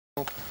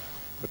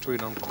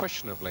between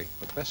unquestionably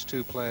the best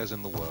two players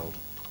in the world.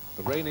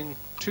 The reigning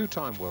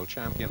two-time world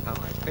champion Han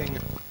Ping,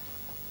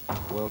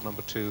 world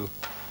number 2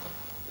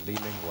 Li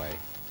Ling Wei.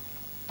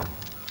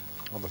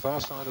 On the far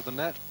side of the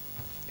net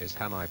is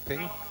Han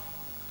Ping,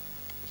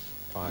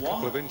 by a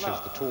couple of inches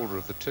the taller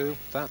of the two.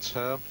 That's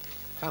her,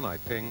 Han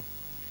Ping,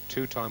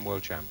 two-time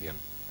world champion.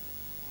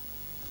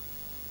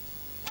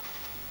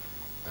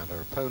 And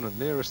her opponent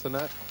nearest the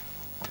net,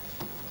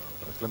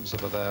 got a glimpse of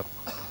her there,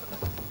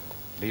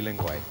 Li Ling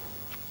Wei.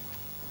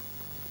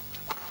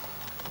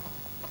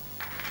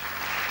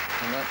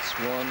 And that's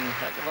one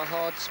heck of a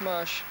hard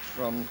smash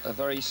from a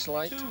very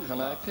slight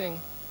Han Ping.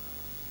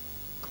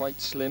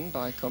 Quite slim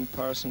by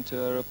comparison to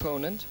her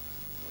opponent.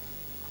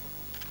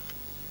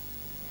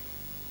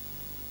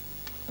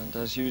 And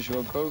as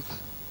usual,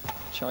 both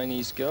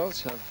Chinese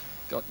girls have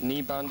got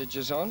knee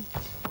bandages on.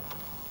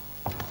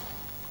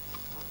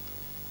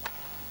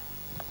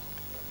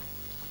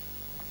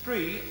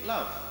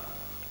 Love.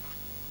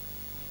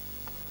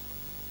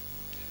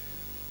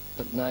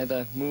 But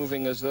neither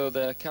moving as though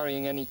they're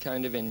carrying any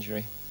kind of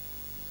injury.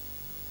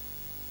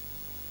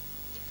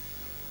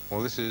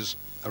 Well, this is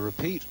a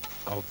repeat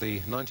of the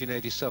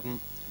 1987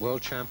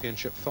 World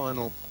Championship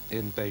final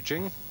in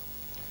Beijing,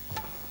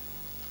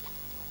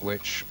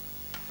 which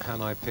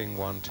Han Ping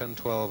won 10-12,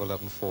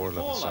 11-4,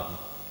 11-7.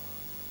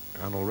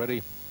 And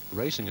already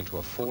racing into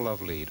a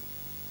 4-love lead.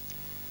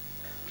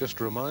 Just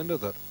a reminder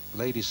that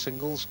ladies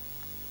singles,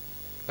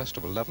 best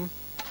of 11,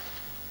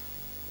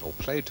 or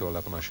played to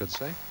 11, I should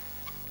say.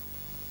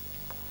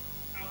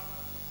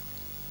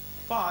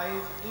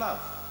 5-love.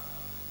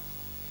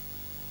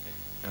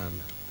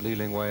 And Li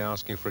Ling Wei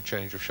asking for a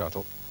change of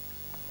shuttle.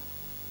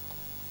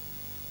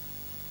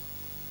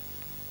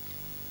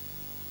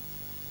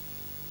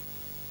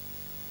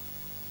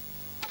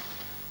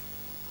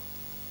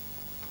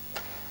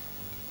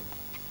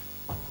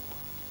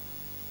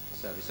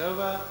 Service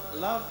over,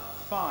 love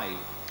 5.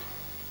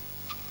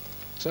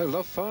 So,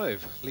 love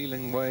 5. Li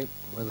Ling Wei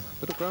with a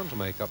bit of ground to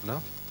make up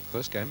now.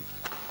 First game.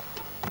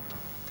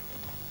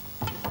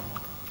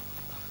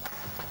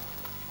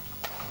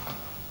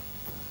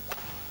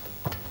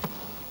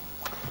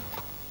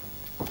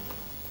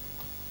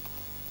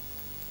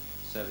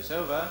 Service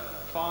over,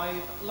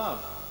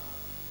 5-love.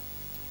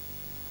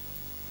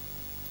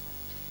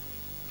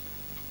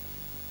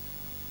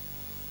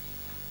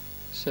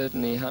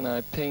 Certainly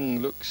Han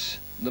Ping looks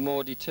the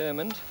more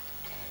determined.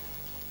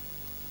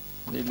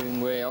 Li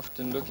Ling Wei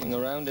often looking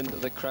around into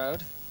the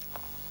crowd.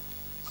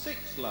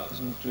 6-love.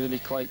 Doesn't really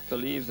quite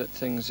believe that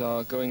things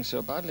are going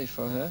so badly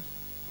for her.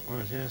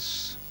 Well,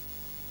 yes.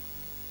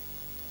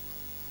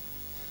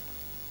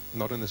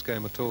 Not in this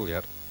game at all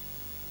yet.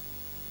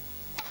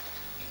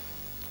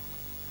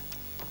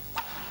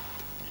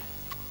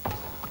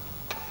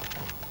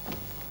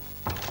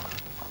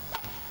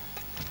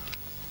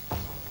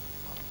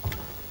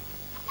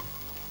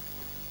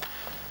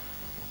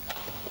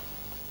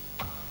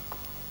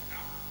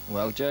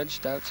 Well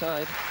judged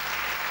outside.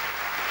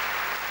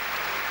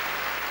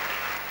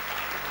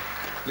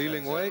 Li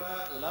Ling Wei.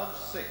 Love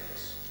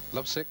 6.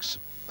 Love 6.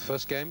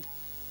 First game.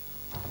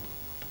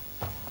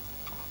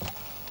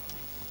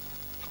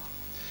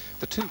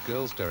 The two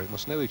girls, Derek,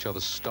 must know each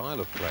other's style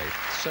of play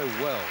so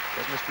well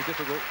that it must be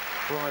difficult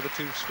for either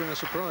to string a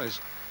surprise.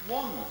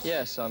 1.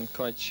 Yes, I'm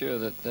quite sure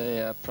that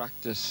they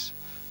practice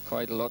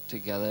quite a lot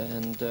together,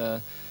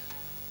 and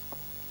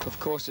of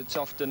course, it's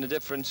often a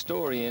different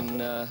story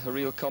in a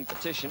real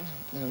competition,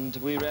 and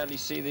we rarely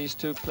see these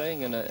two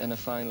playing in a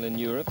final in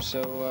Europe,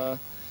 so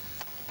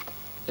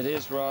it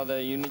is rather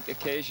a unique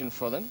occasion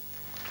for them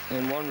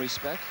in one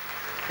respect.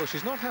 Well,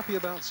 she's not happy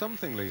about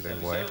something, Li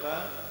Ling Wei.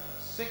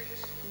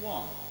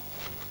 6-1.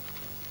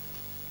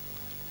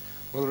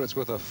 Whether it's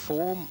with her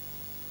form,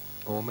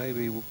 or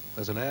maybe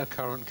there's an air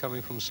current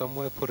coming from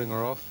somewhere putting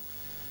her off,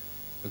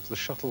 because the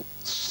shuttle's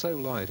so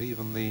light,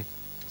 even the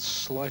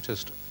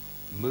slightest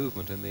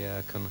movement in the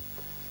air can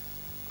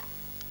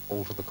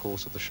alter the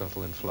course of the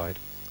shuttle in flight.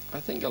 I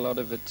think a lot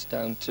of it's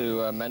down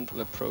to mental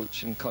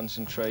approach and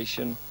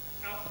concentration,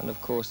 and of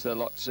course there are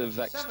lots of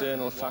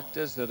external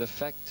factors that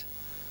affect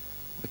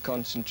the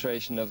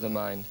concentration of the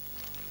mind.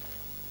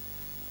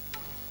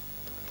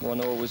 One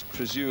always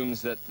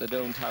presumes that they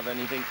don't have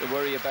anything to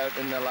worry about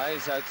in their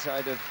lives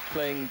outside of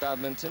playing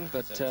badminton,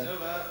 but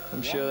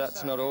I'm sure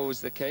that's not always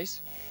the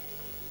case.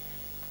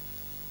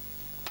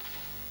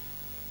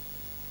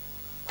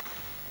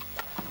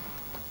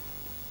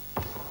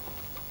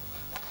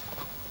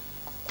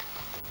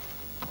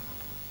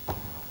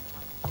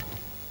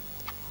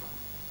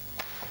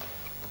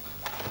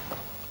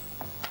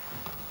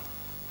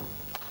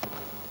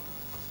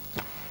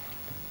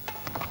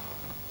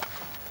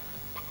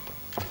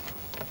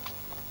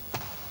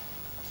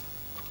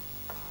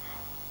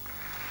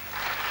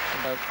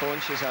 About 4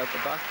 inches out the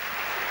back.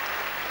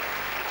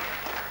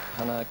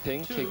 Han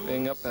Ping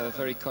keeping up a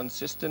very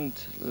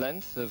consistent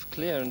length of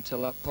clear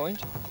until that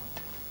point.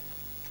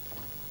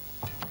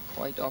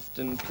 Quite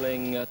often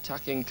playing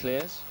attacking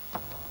clears,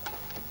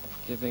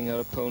 giving her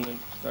opponent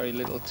very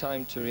little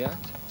time to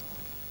react.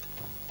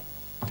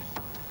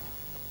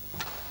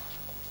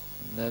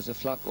 There's a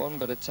flat one,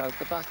 but it's out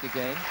the back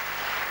again.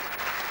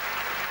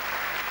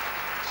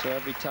 So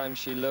every time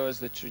she lowers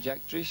the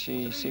trajectory,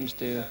 she seems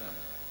to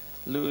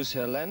lose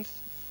her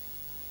length.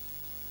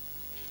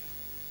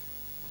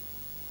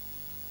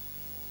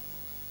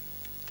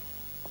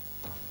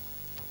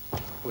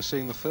 We're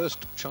seeing the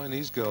first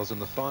Chinese girls in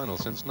the final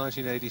since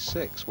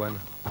 1986, when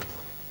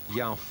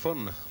Yao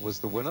Fun was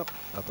the winner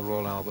at the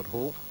Royal Albert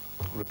Hall,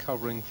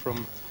 recovering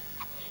from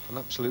an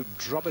absolute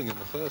drubbing in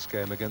the first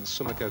game against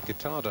Sumiko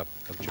Kitada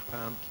of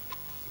Japan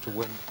to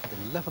win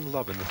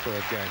 11-love in the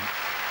third game.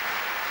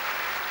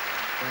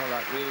 Well,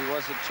 that really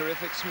was a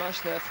terrific smash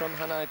there from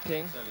Hanai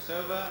Ping. Service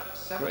over,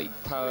 7-3.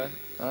 Great power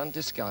and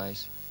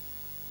disguise.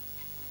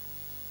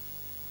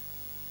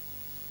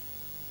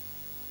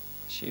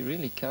 She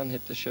really can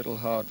hit the shuttle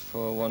hard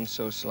for one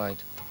so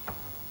slight.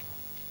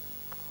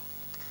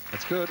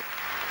 That's good.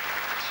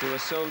 She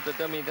was sold the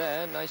dummy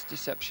there. Nice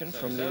deception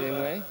from Li Ling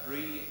Wei.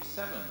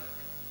 3-7.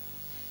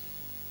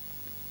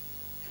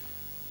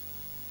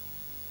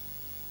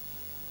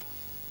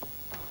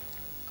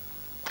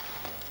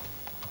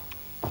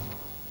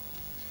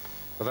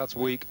 But that's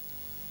weak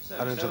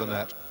and into the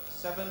net.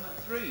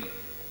 7-3.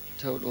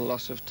 Total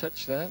loss of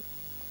touch there.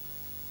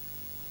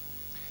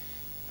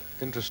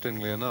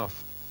 Interestingly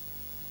enough,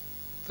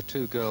 the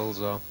two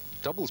girls are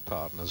doubles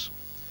partners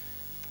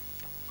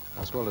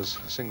as well as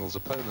singles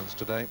opponents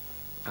today,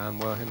 and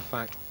were in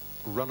fact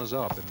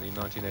runners-up in the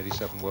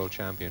 1987 World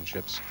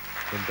Championships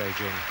in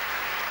Beijing.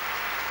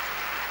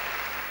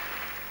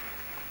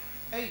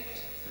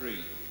 8-3.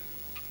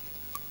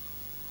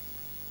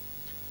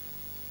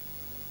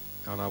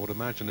 And I would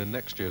imagine in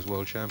next year's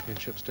World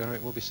Championships,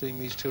 Derek, we'll be seeing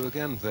these two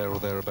again there or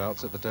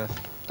thereabouts at the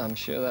death. I'm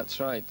sure that's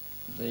right.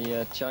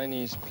 The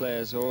Chinese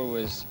players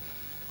always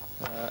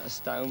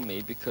astound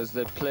me because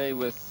they play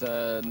with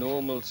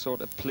normal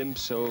sort of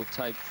plimsoll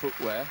type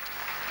footwear,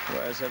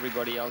 whereas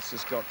everybody else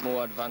has got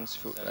more advanced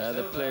footwear.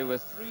 They play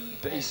with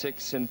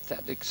basic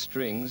synthetic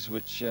strings,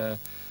 which are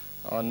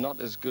not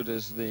as good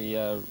as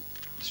the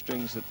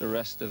strings that the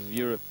rest of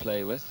Europe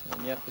play with,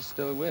 and yet they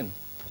still win.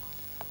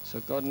 So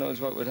God knows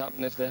what would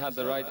happen if they had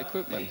the right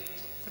equipment.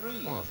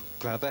 Well, I'm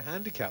glad they're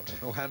handicapped,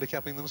 or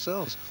handicapping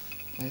themselves.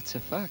 It's a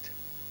fact.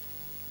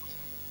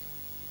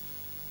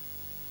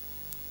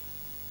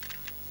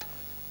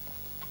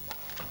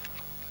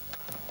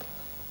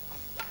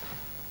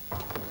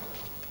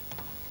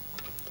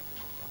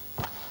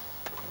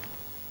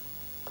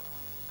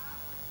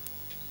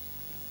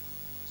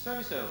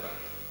 Service over,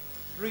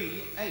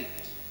 3-8.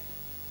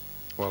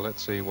 Well,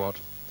 let's see what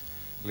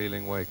Li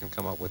Ling Wei can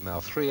come up with now.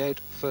 3-8,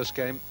 first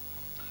game.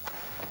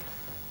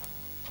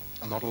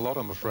 Not a lot,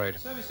 I'm afraid.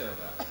 Service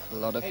over. A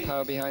lot of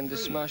power behind the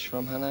smash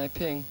from Hanai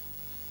Ping.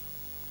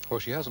 Well,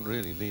 she hasn't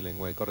really, Li Ling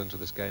Wei, got into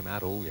this game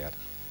at all yet.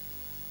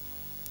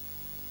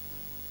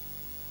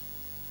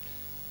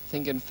 I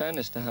think in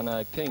fairness to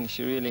Hanai Ping,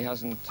 she really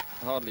hasn't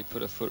hardly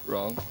put a foot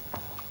wrong.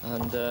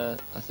 And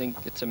I think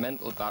it's a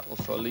mental battle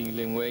for Li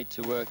Ling Wei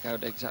to work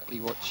out exactly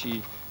what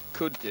she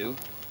could do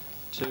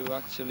to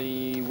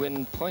actually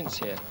win points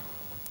here.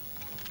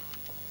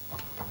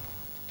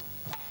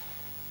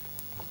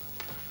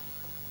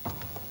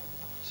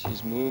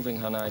 She's moving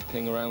Hanai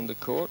Ping around the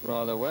court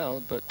rather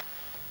well, but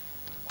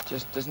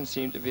just doesn't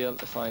seem to be able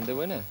to find the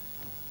winner.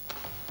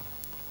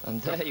 And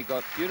there you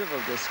got beautiful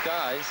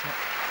disguise.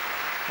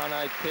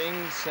 Hanai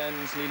Ping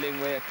sends Li Ling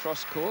Wei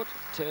across court,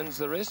 turns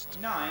the wrist,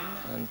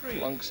 9-3. and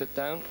plonks it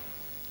down.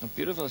 A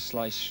beautiful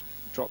slice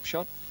drop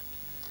shot.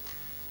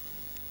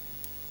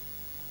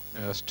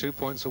 Yes, 2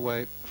 points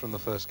away from the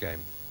first game.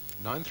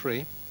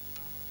 9-3.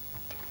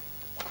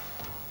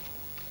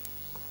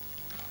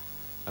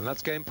 And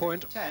that's game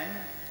point. 10,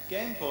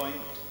 game point,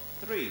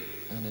 3.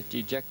 And a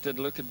dejected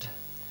looked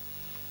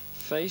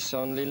face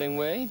on Li Ling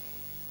Wei.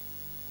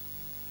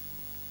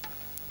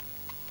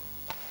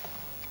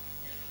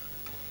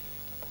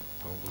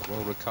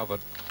 Well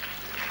recovered.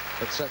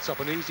 It sets up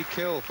an easy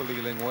kill for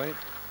Li Ling Wei.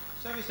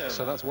 Service over.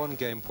 So that's one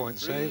game point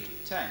saved.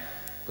 3-10.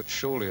 But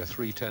surely a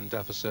 3-10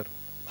 deficit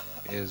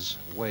is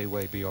way,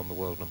 way beyond the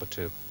world number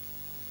 2.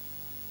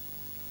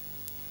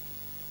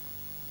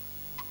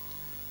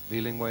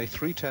 Li Ling Wei,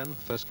 3-10,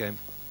 first game.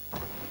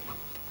 Well,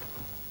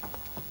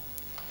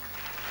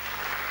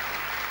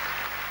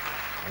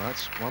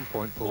 that's 1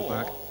 point pulled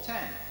back. 4-10.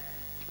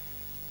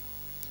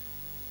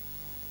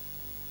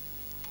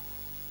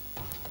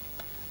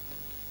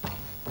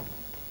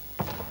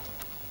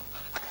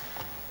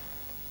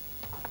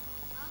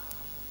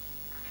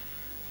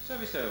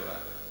 Service over,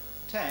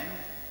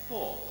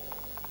 10-4.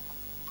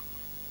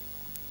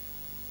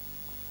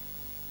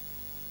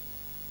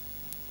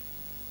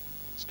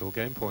 Still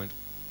game point,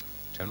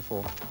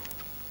 10-4.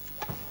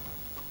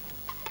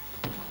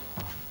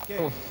 Game.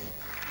 Oh.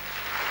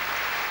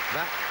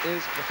 That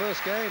is the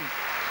first game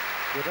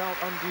without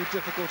undue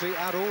difficulty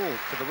at all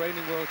for the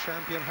reigning world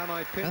champion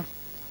Hanai Ping.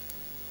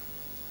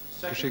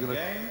 Is she going to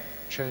game.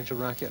 change a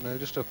racket? No,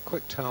 just a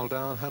quick towel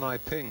down. Hanai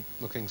Ping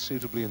looking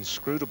suitably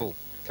inscrutable.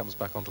 Comes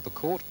back onto the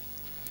court.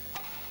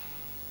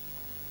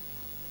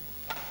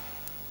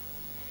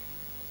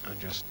 And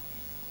just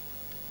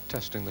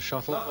testing the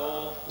shuttle. Love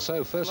all.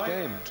 So, first Light.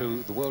 game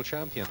to the world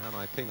champion,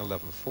 Hanai Ping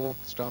 11-4,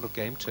 start of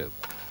game 2.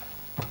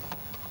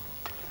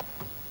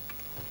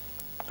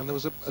 And there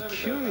was a Service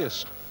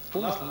curious,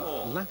 almost Love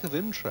all. lack of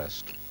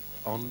interest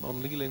on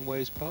Li Ling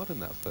Wei's part in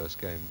that first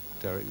game,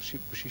 Derek.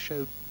 She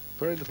showed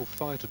very little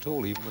fight at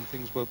all, even when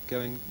things were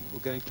going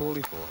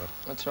poorly for her.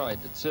 That's right.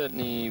 It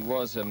certainly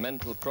was a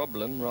mental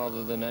problem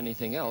rather than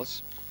anything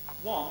else.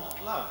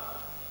 1 love.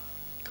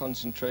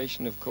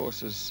 Concentration, of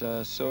course, is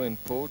so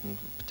important,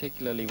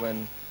 particularly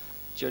when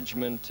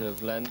judgment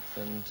of length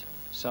and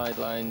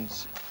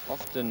sidelines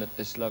often at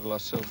this level are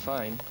so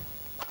fine.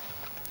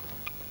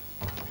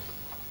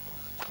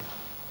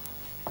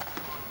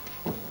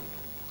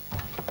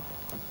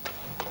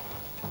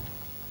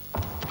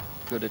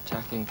 Good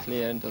attacking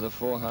clear into the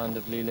forehand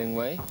of Li Ling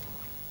Wei.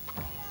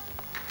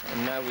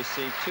 And now we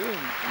see 2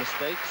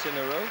 mistakes in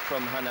a row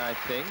from Hanai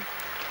Ping.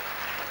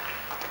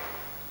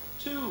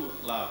 2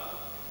 love.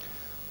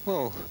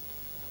 Well,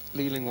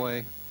 Li Ling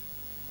Wei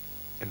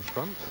in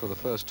front for the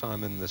first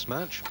time in this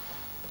match.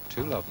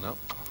 2-love now.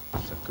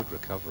 It's a good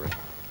recovery.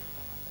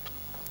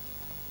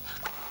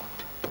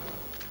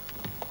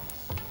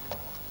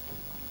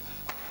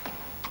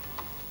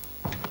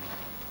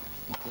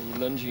 The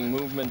lunging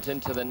movement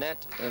into the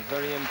net, a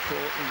very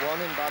important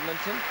one in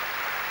badminton.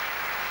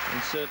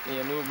 And certainly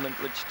a movement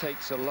which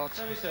takes a lot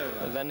Service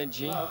over. of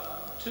energy.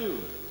 Love 2.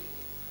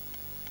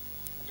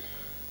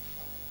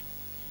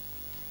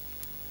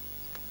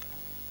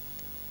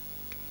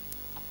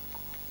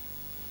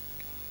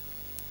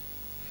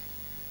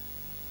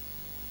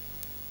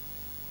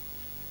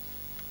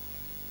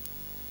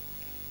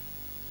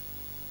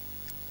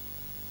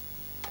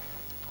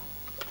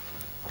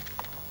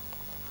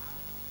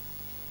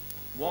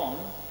 One,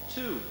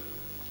 2.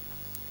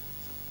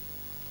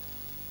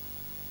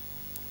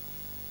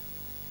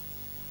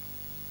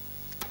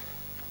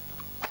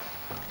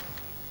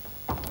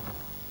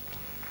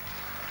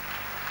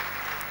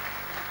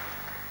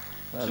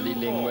 Well, Li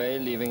Ling Wei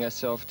leaving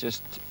herself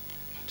just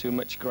too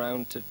much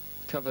ground to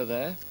cover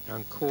there.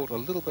 And caught a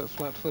little bit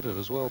flat-footed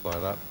as well by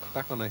that.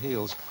 Back on her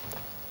heels.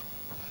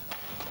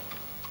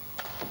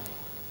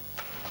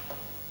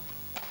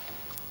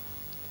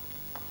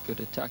 Good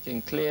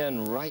attacking clear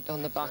and right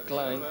on the back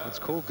line. It's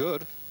called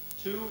good.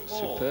 2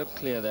 all. Superb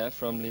clear there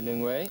from Li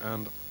Ling Wei.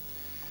 And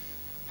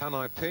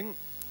Hanai Ping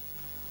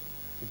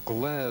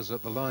glares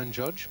at the line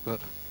judge,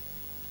 but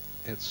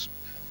it's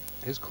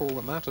his call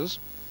that matters.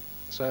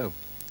 So,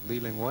 Li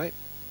Ling Wei,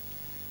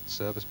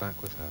 service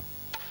back with her.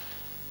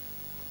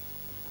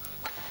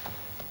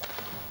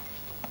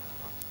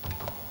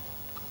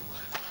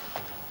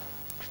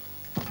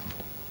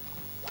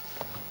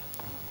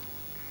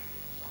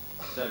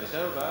 Service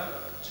over.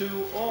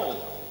 2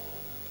 all.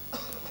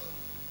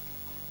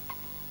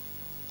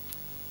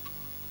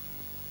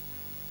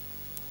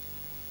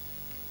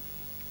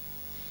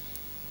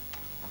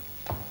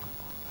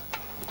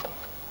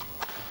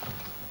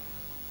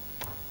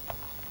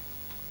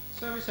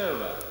 Service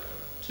over.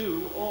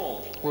 2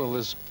 all. Well,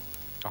 there's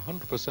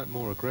 100%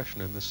 more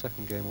aggression in the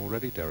second game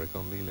already, Derek,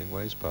 on Li Ling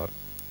Wei's part.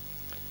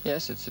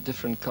 Yes, it's a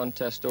different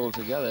contest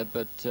altogether,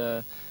 but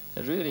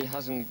it really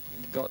hasn't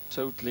got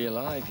totally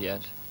alive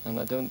yet. And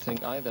I don't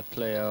think either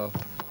player are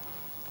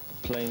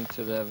playing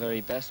to their very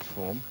best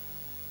form.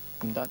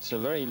 And that's a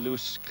very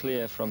loose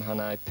clear from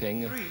Hanai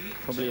Ping, 3,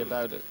 probably 2.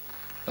 about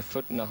a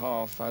foot and a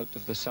half out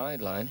of the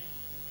sideline.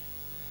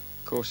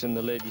 Of course, in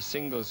the ladies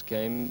singles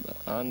game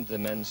and the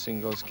men's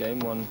singles game,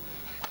 one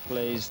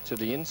plays to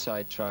the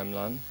inside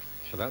trimline.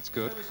 So that's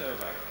good. Service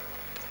over.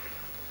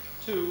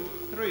 2,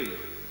 3.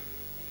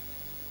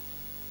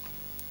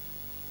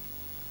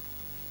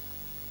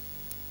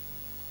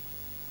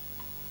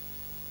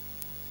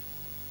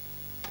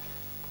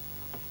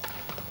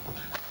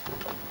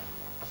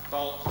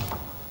 Fault.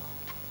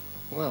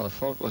 Well, a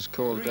fault was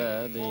called 3,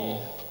 there. The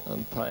 4.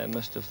 umpire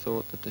must have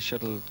thought that the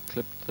shuttle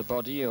clipped the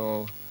body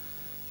or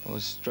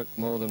was struck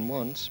more than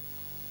once.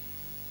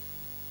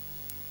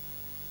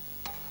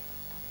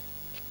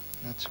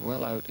 That's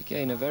well out.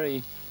 Again, a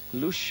very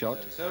loose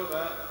shot Service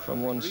over.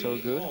 from one so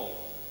 3 good.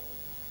 all.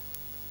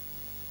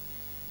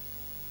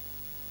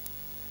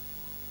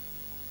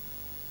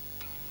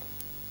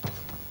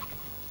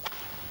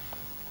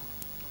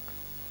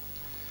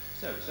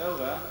 Service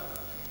over.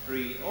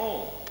 3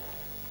 all.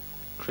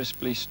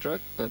 Crisply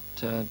struck, but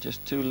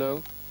just too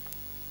low.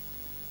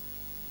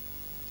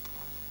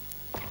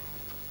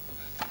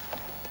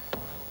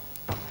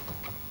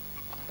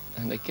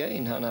 And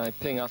again, Hanai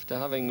Ping, after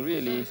having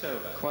really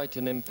Service over. quite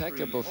an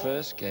impeccable 3 all.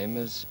 first game,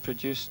 has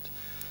produced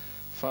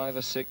 5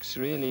 or 6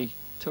 really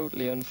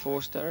totally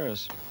unforced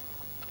errors.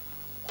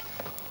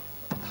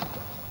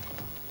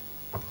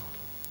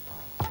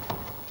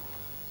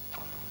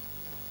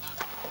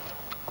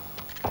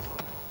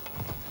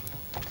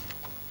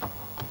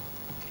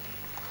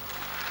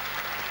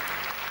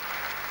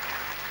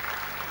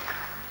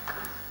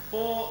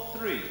 Four,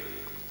 3.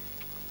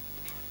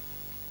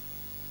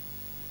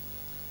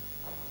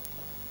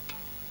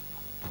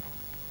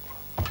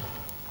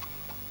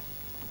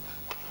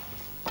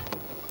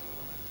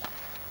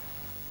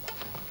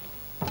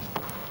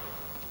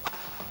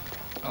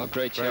 Oh,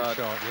 great Great shot.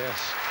 shot,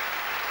 yes.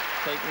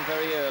 Taken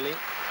very early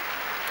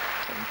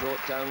and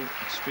brought down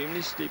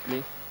extremely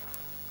steeply.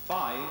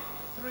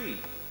 5-3.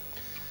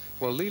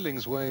 Well, Li Ling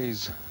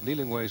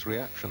Wei's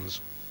reactions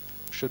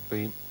should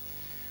be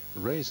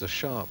razor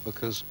sharp,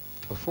 because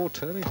before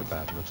turning to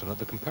badminton at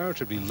the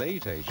comparatively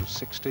late age of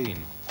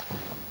 16,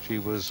 she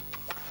was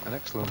an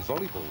excellent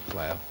volleyball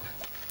player.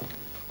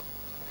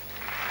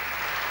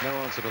 No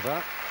answer to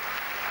that.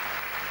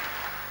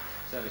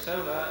 Service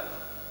over.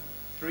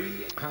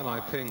 3. Han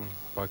Ai-ping,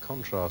 by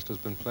contrast, has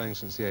been playing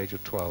since the age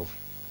of 12.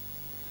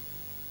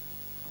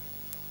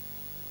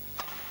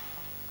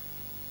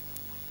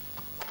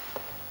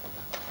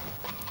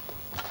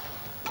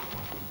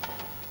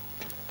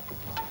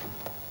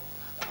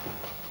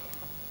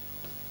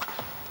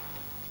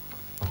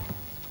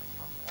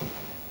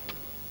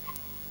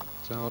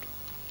 It's out.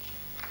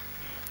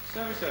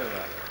 Service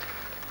over.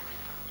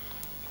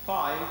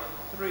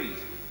 5-3.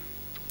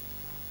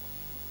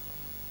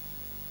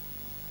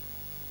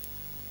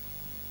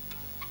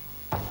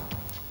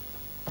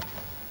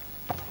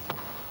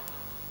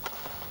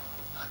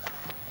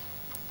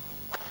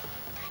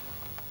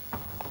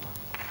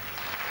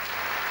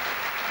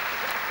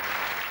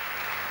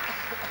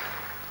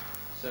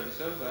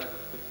 Service over.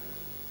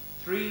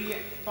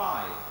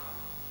 3-5.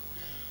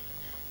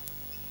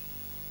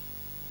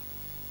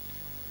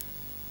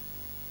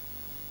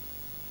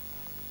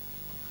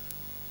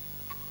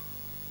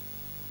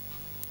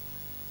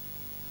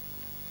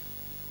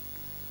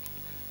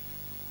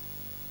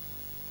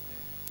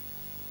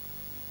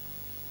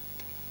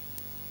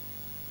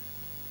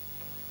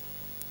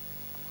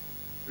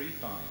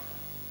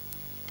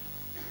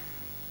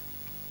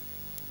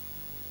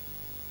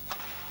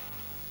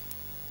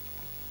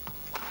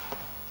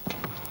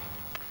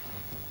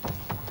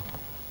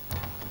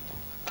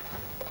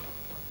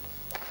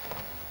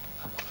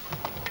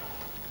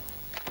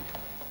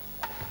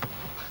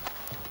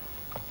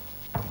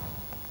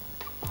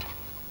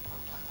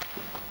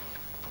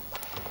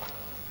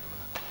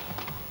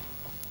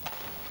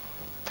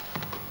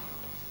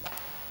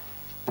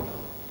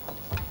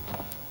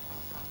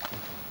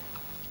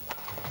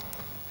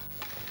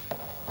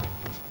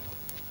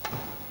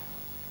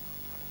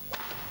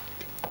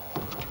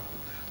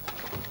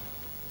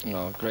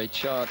 Oh, great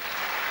shot.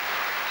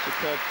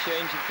 Superb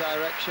change of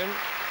direction.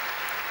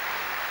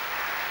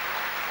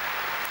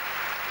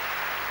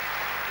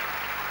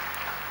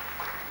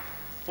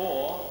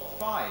 Four,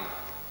 5.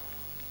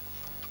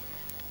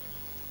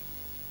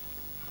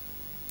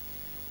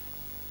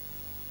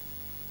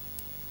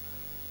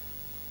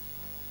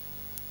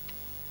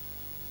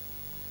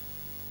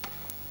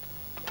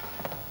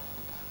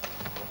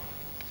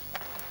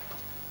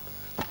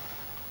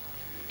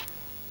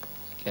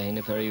 Again,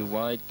 a very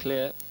wide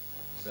clear.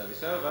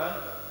 Service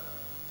over.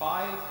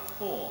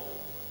 5-4.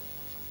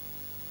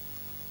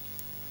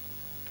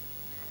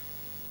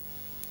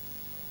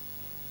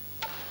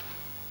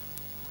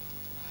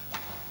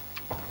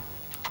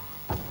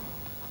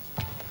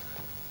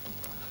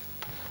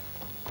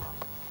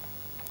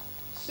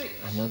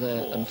 Another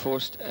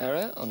enforced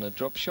error on a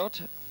drop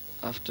shot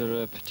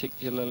after a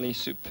particularly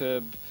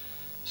superb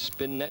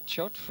spin net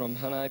shot from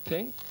Han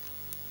Ai-ping.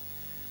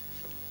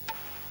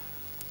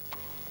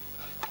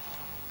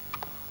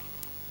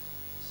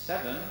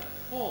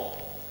 7-4.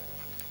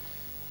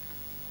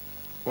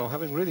 Well,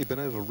 having really been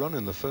overrun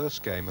in the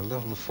first game,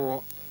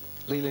 11-4,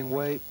 Li Ling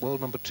Wei,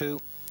 world number 2,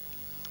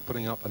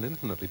 putting up an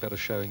infinitely better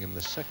showing in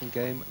the second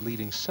game,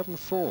 leading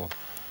 7-4.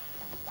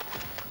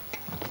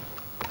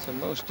 It's a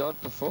most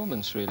odd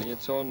performance, really.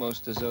 It's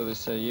almost as though they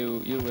say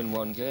you win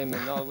one game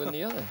and I'll win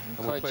the other.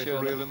 And we'll play for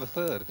real in the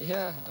third.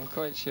 Yeah, I'm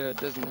quite sure it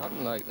doesn't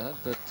happen like that,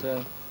 but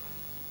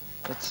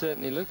it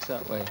certainly looks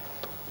that way.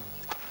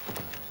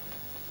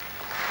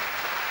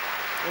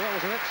 Well, that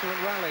was an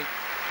excellent rally,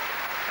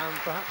 and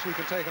perhaps we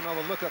can take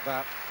another look at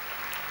that,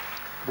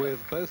 with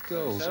both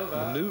girls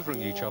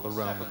manoeuvring each other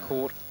around the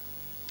court,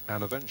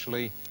 and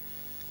eventually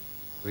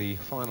the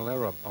final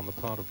error on the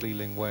part of Li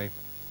Ling Wei,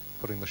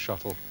 putting the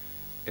shuttle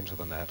into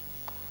the net.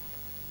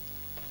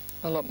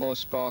 A lot more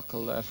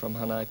sparkle there from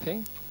Han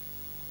Ai-ping.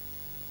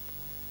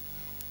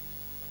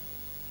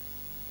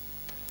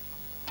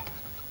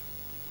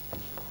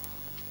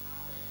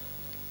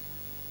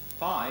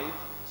 Five,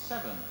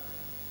 7.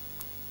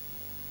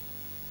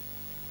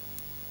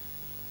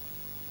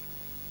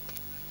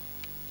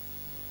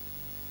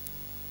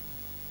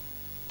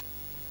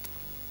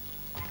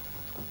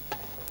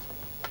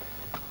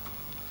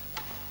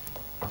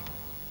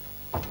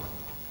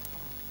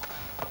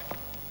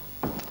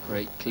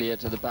 Great clear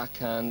to the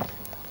backhand.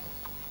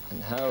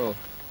 And how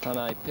Han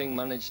Ai-ping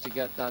managed to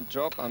get that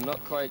drop, I'm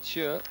not quite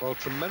sure. Well,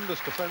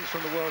 tremendous defence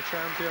from the world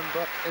champion,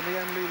 but in the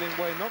end, Li Ling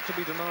Wei not to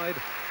be denied.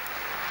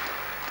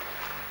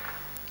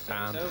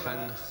 And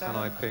Han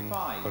Ai-ping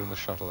putting the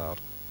shuttle out.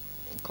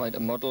 Quite a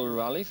model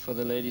rally for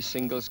the ladies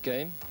singles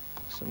game.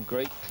 Some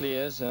great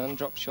clears and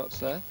drop shots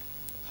there.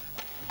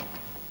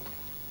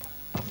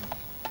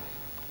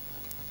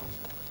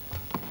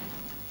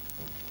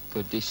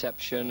 Good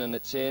deception, and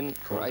it's in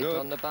right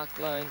on the back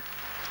line.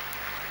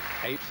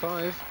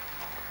 8-5.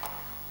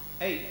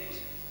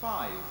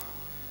 8-5.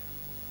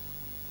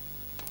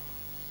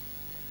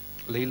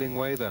 Li Ling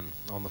Wei then,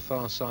 on the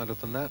far side of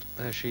the net.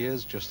 There she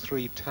is, just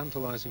 3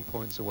 tantalizing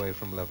points away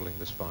from levelling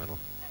this final.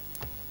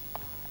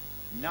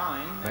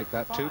 9-5. Make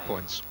that 2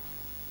 points.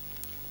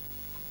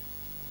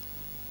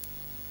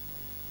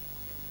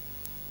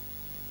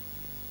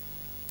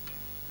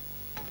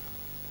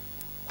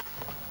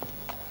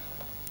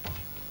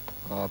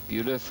 Oh,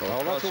 beautiful.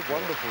 Oh, that's a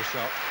wonderful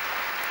shot.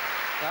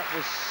 That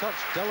was such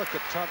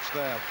delicate touch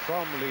there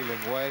from Li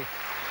Ling Wei.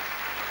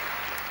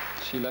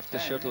 She left the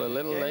shuttle a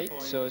little late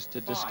so as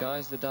to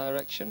disguise the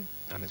direction.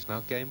 And it's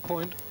now game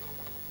point.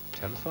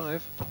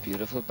 10-5.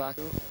 Beautiful back.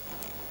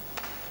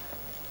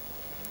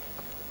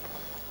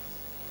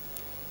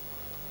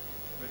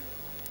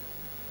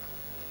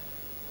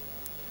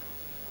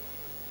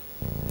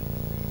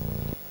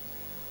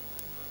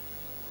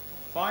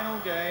 Final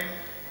game.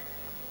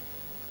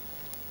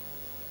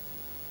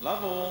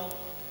 Love all.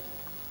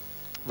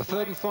 The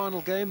third and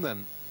final game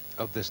then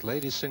of this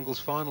ladies singles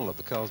final at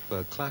the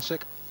Carlsberg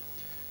Classic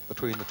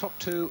between the top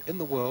 2 in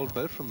the world,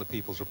 both from the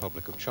People's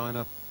Republic of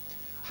China,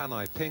 Han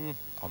Ai-ping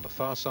on the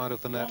far side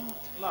of the net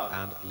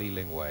and Li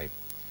Ling Wei.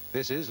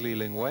 This is Li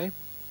Ling Wei,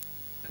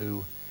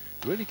 who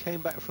really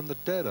came back from the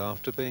dead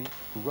after being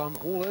run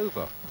all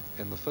over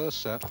in the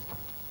first set.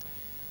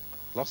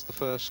 Lost the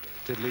first,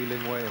 did Li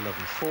Ling Wei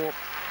 11-4,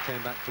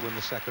 came back to win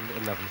the second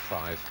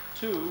 11-5.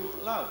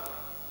 2-love.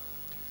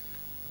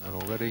 And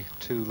already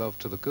 2-love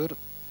to the good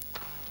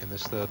in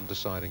this third and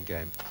deciding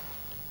game.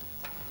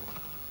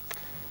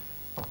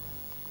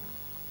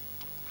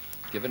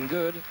 Given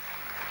good.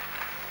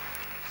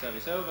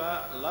 Service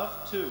over.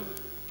 Love 2.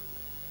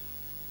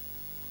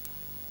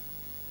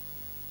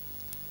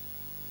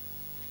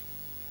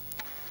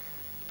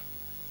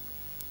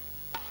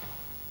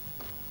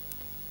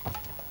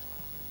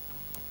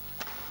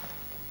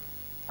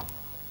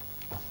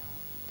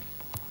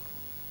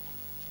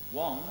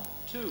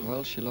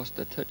 Well, she lost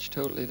her touch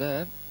totally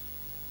there.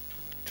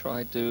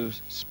 Tried to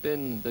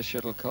spin the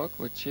shuttlecock,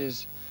 which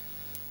is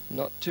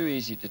not too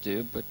easy to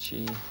do, but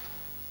she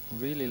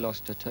really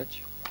lost her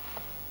touch.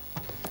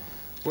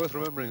 Worth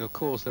remembering, of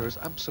course, there is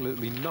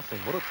absolutely nothing.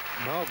 What a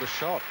marvellous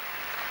shot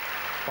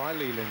by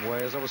Li Ling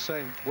Wei. As I was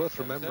saying, worth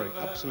remembering,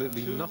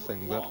 absolutely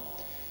nothing that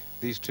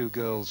these two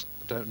girls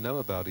don't know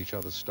about each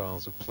other's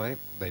styles of play.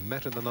 They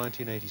met in the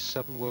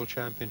 1987 World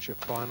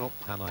Championship final.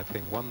 Han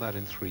Ai-ping won that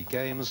in 3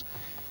 games.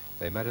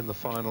 They met in the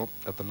final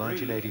of the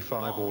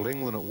 1985 All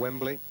England at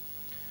Wembley,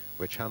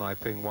 which Han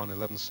Ai-ping won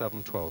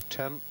 11-7,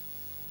 12-10,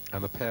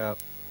 and the pair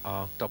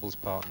are doubles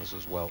partners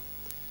as well.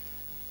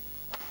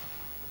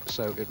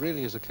 So it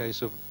really is a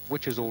case of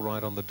which is all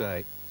right on the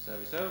day.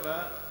 Service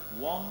over.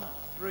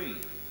 1-3.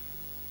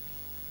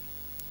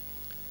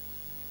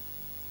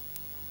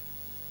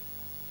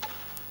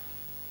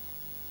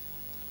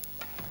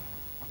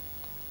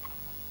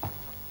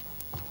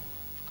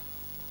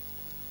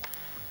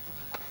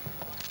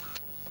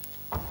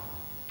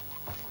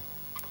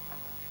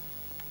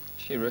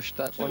 She rushed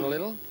that one a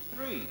little.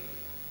 3.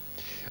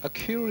 A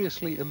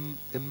curiously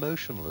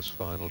emotionless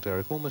final,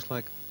 Derek, almost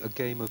like a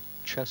game of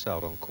chess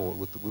out on court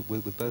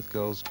with both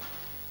girls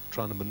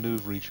trying to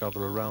manoeuvre each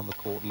other around the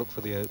court, look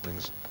for the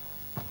openings.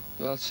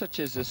 Well, such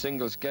is the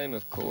singles game,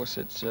 of course.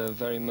 It's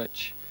very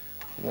much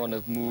one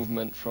of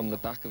movement from the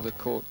back of the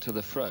court to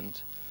the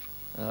front,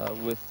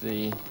 with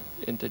the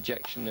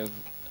interjection of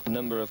a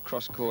number of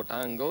cross-court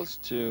angles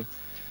to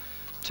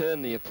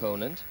turn the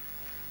opponent.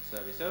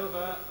 Service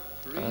over.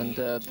 3, and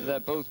 2. they're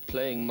both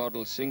playing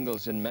model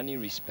singles in many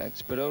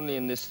respects, but only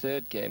in this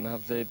third game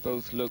have they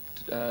both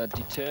looked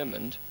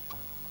determined.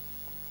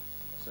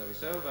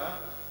 Service over.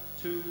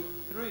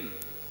 2-3.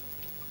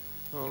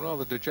 Well,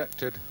 rather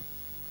dejected,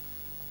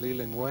 Li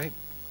Ling Wei.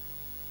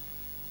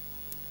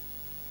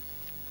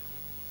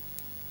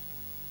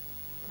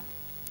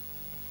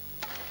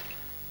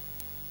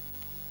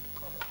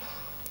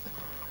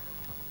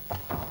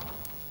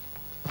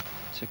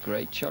 It's a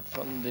great shot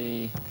from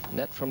the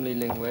net from Li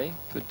Ling Wei.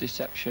 Good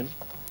deception.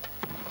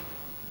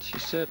 She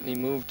certainly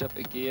moved up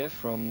a gear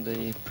from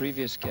the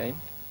previous game.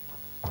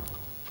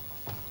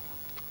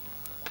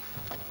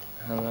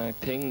 Han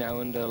Ai-ping now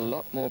under a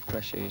lot more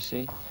pressure, you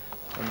see.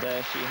 And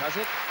there she has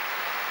it.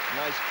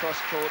 Nice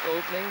cross-court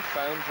opening,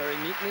 found very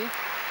neatly.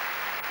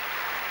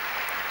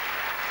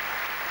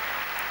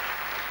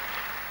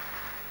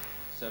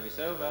 Service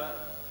over.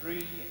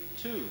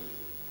 3-2.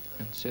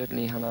 And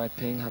certainly Han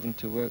Ai-ping having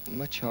to work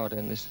much harder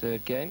in this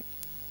third game.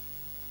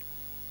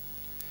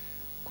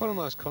 Quite a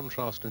nice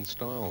contrast in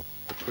style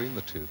between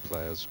the two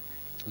players.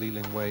 Li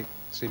Ling Wei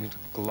seeming to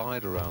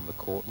glide around the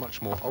court,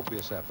 much more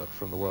obvious effort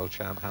from the world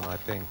champ Han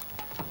Ai-ping.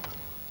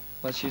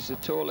 Well, she's a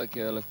taller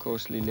girl, of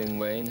course, Li Ling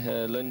Wei. In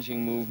her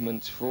lunging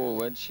movements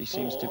forward, she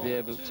seems to be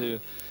able to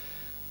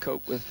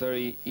cope with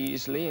very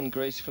easily and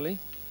gracefully.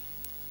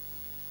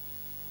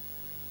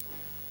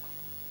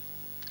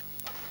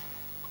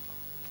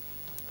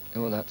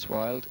 Oh, that's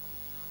wild.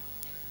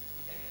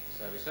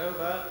 Service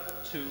over.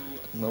 2-4.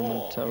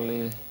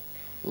 Momentarily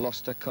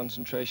lost her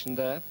concentration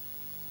there.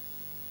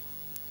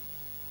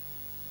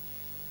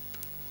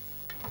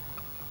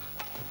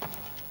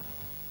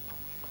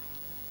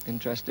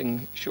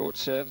 Interesting short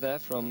serve there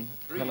from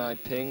Han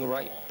Ping,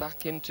 right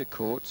back into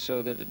court,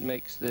 so that it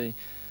makes the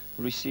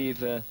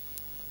receiver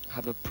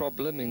have a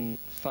problem in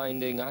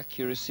finding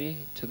accuracy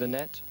to the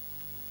net.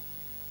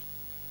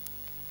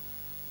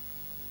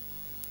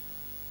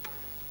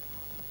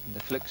 And the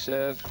flick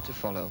serve to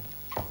follow.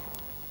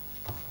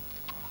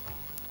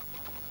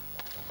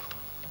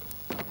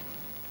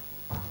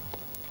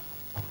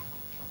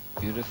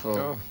 Beautiful.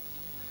 Oh.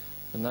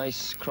 A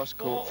nice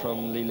cross-court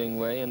from Li Ling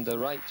Wei, and the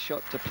right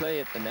shot to play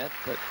at the net,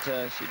 but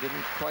she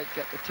didn't quite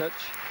get the touch.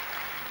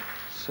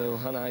 So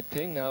Han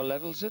Ping now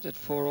levels it at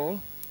 4-all.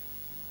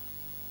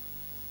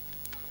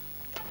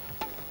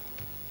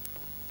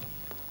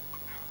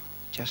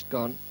 Just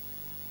gone.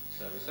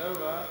 Service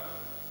over,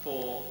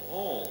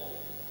 4-all.